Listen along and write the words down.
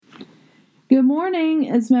Good morning,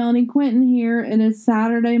 it's Melanie Quinton here. It is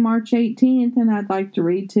Saturday, March 18th, and I'd like to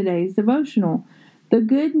read today's devotional. The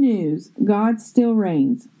good news, God still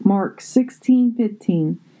reigns. Mark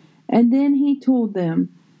 16:15. And then he told them,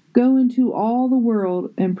 "Go into all the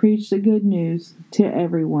world and preach the good news to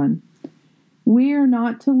everyone." We are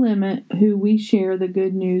not to limit who we share the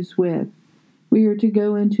good news with. We are to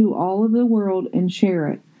go into all of the world and share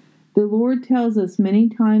it. The Lord tells us many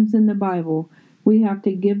times in the Bible we have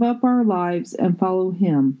to give up our lives and follow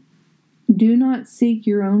Him. Do not seek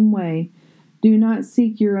your own way. Do not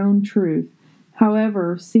seek your own truth.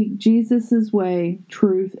 However, seek Jesus' way,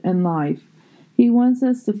 truth, and life. He wants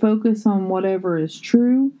us to focus on whatever is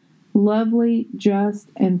true, lovely, just,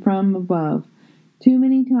 and from above. Too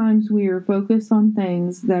many times we are focused on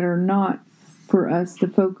things that are not for us to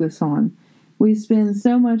focus on. We spend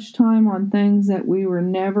so much time on things that we were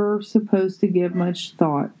never supposed to give much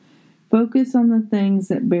thought. Focus on the things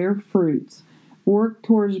that bear fruits. Work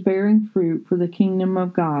towards bearing fruit for the kingdom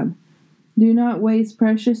of God. Do not waste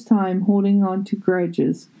precious time holding on to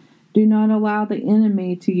grudges. Do not allow the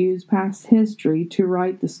enemy to use past history to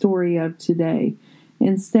write the story of today.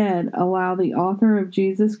 Instead, allow the author of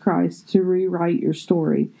Jesus Christ to rewrite your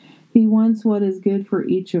story. He wants what is good for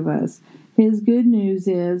each of us. His good news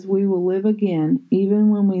is we will live again, even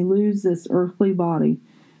when we lose this earthly body.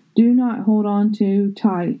 Do not hold on too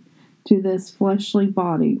tight to this fleshly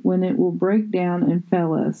body when it will break down and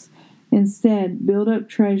fail us. Instead, build up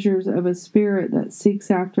treasures of a spirit that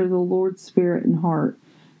seeks after the Lord's spirit and heart.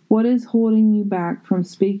 What is holding you back from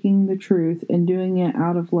speaking the truth and doing it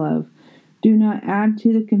out of love? Do not add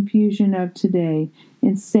to the confusion of today.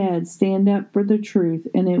 Instead, stand up for the truth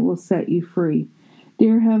and it will set you free.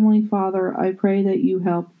 Dear Heavenly Father, I pray that you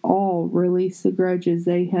help all release the grudges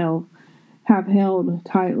they have held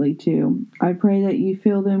tightly to. I pray that you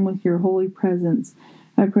fill them with your holy presence.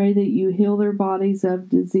 I pray that you heal their bodies of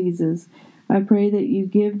diseases. I pray that you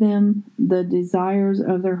give them the desires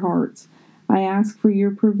of their hearts. I ask for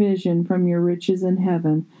your provision from your riches in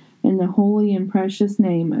heaven. In the holy and precious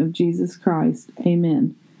name of Jesus Christ.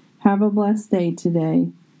 Amen. Have a blessed day today.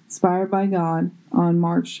 Inspired by God on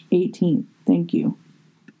March 18th. Thank you.